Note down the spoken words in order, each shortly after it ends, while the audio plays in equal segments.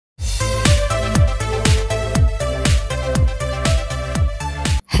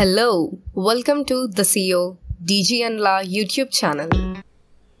Hello, welcome to the CEO dg&la YouTube channel.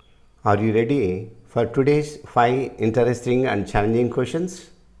 Are you ready for today's 5 interesting and challenging questions?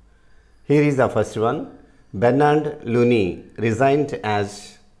 Here is the first one. Bernard Looney resigned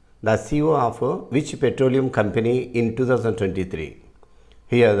as the CEO of which petroleum company in 2023?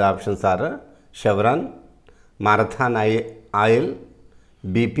 Here the options are Chevron, Marathon Oil,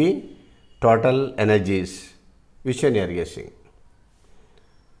 BP, Total Energies. Which one you are guessing?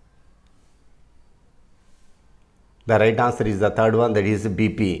 The right answer is the third one, that is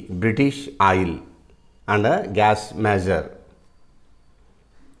BP, British Oil and a gas major.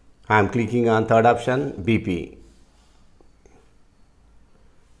 I am clicking on third option, BP.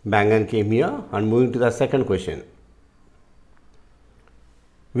 Bang and came here and moving to the second question.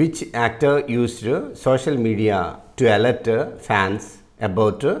 Which actor used social media to alert fans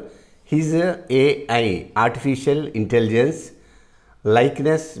about his AI, artificial intelligence,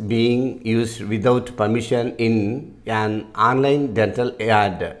 likeness being used without permission in an online dental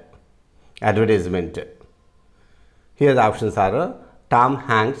advertisement? Here the options are Tom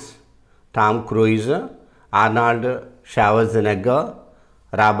Hanks, Tom Cruise, Arnold Schwarzenegger,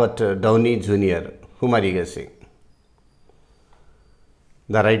 Robert Downey Jr. Whom are you guessing?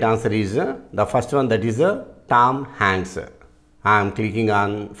 The right answer is the first one, that is Tom Hanks. I am clicking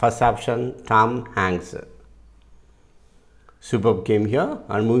on first option, Tom Hanks. Superb came here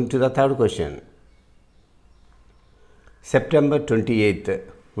and moving to the third question. September 28th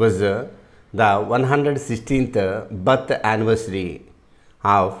was the 116th birth anniversary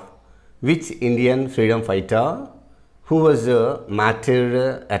of which Indian freedom fighter who was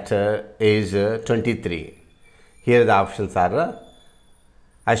martyred at age 23? Here the options are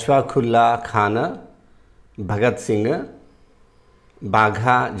Ashfaqullah Khan, Bhagat Singh,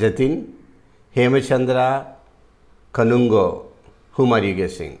 Bagha Jatin, Hemchandra Kanungo. Whom are you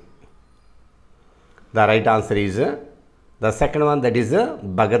guessing? The right answer is the second one, that is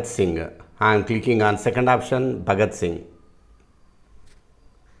Bhagat Singh. I am clicking on second option, Bhagat Singh.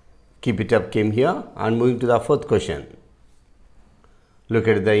 Keep it up came here and moving to the fourth question. Look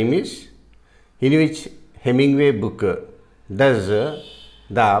at the image. In which Hemingway book does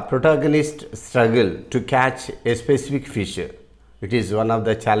the protagonist struggle to catch a specific fish? It is one of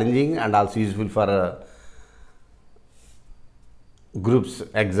the challenging and also useful for groups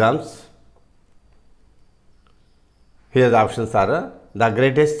exams. Here the options are The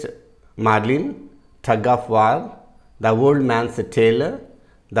Greatest Marlin, Tug of War, The Old Man's Tale,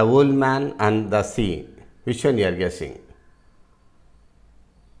 The Old Man and the Sea. Which one you are guessing?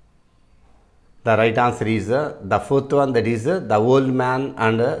 The right answer is the fourth one, that is The Old Man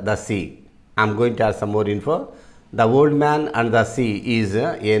and the Sea. I am going to add some more info. The Old Man and the Sea is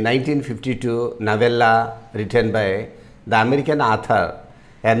a 1952 novella written by the American author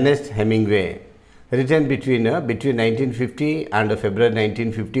Ernest Hemingway, written between 1950 and February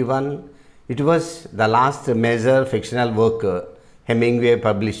 1951. It was the last major fictional work Hemingway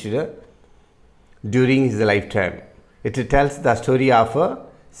published during his lifetime. It tells the story of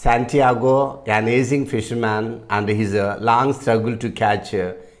Santiago, an aging fisherman, and his long struggle to catch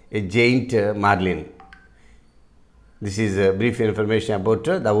a giant marlin. This is brief information about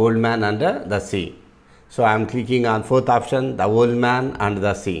the Old Man and the Sea. So I am clicking on fourth option, The Old Man and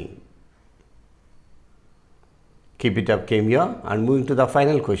the Sea. Keep it up came here and moving to the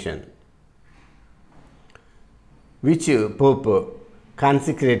final question. Which Pope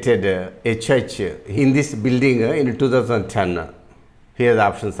consecrated a church in this building in 2010? Here the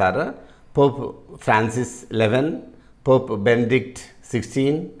options are Pope Francis XI, Pope Benedict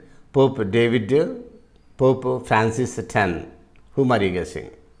XVI, Pope David, Pope Francis X. Whom are you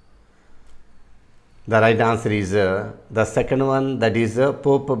guessing? The right answer is the second one, that is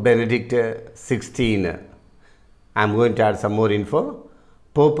Pope Benedict XVI. I am going to add some more info.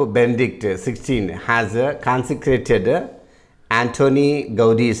 Pope Benedict XVI has consecrated Antoni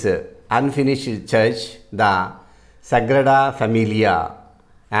Gaudi's unfinished church, the Sagrada Familia,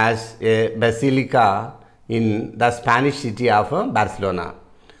 as a basilica in the Spanish city of Barcelona.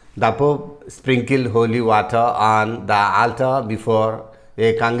 The Pope sprinkled holy water on the altar before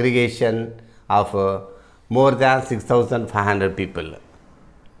a congregation of more than 6,500 people.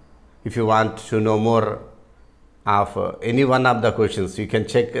 If you want to know more of any one of the questions, you can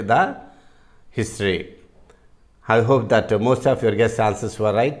check the history. I hope that most of your guest answers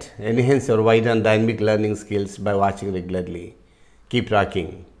were right. Enhance your wide and dynamic learning skills by watching regularly. Keep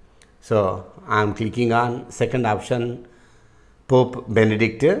rocking. So I am clicking on second option, Pope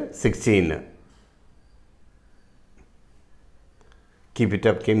Benedict XVI. Keep it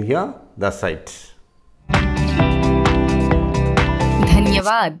up came here, the site.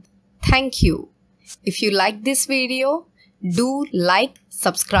 Dhanyavad. Thank you. If you like this video, do like,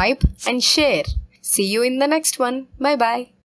 subscribe and share. See you in the next one. Bye bye.